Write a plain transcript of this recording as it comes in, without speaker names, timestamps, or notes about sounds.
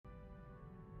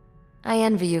I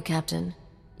envy you, Captain.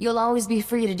 You'll always be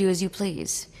free to do as you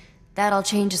please. That all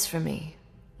changes for me,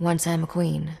 once I'm a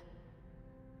queen.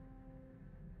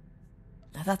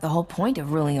 I thought the whole point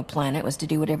of ruling a planet was to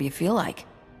do whatever you feel like.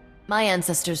 My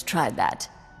ancestors tried that.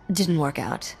 Didn't work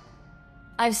out.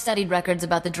 I've studied records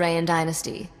about the Drayen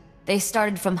dynasty. They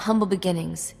started from humble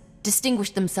beginnings,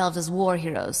 distinguished themselves as war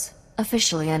heroes,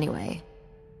 officially anyway.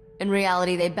 In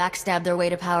reality, they backstabbed their way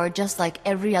to power just like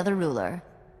every other ruler.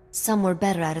 Some were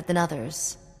better at it than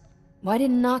others. Why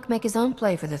didn't Nock make his own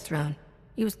play for the throne?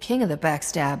 He was king of the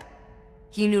backstab.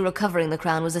 He knew recovering the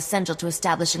crown was essential to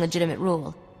establishing legitimate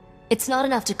rule. It's not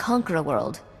enough to conquer a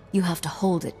world, you have to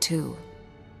hold it too.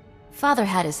 Father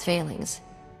had his failings,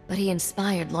 but he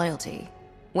inspired loyalty.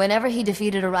 Whenever he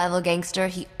defeated a rival gangster,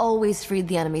 he always freed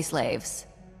the enemy slaves.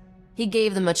 He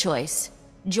gave them a choice: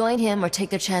 join him or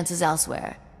take their chances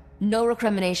elsewhere. No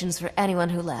recriminations for anyone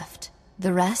who left.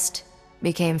 The rest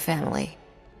became family.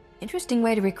 Interesting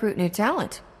way to recruit new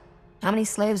talent. How many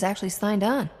slaves actually signed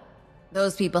on?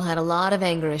 Those people had a lot of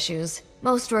anger issues.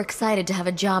 Most were excited to have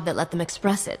a job that let them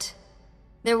express it.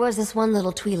 There was this one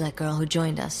little Twi'lek girl who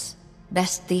joined us.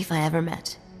 Best thief I ever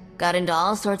met. Got into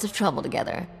all sorts of trouble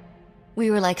together. We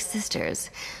were like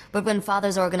sisters, but when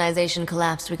Father's organization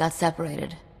collapsed, we got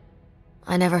separated.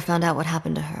 I never found out what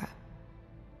happened to her.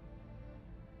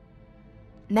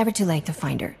 Never too late to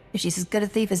find her. If she's as good a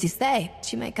thief as you say,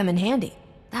 she might come in handy.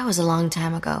 That was a long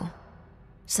time ago.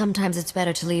 Sometimes it's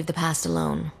better to leave the past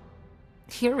alone.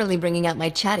 You're really bringing out my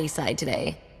chatty side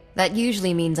today. That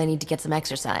usually means I need to get some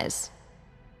exercise.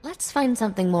 Let's find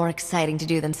something more exciting to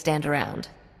do than stand around.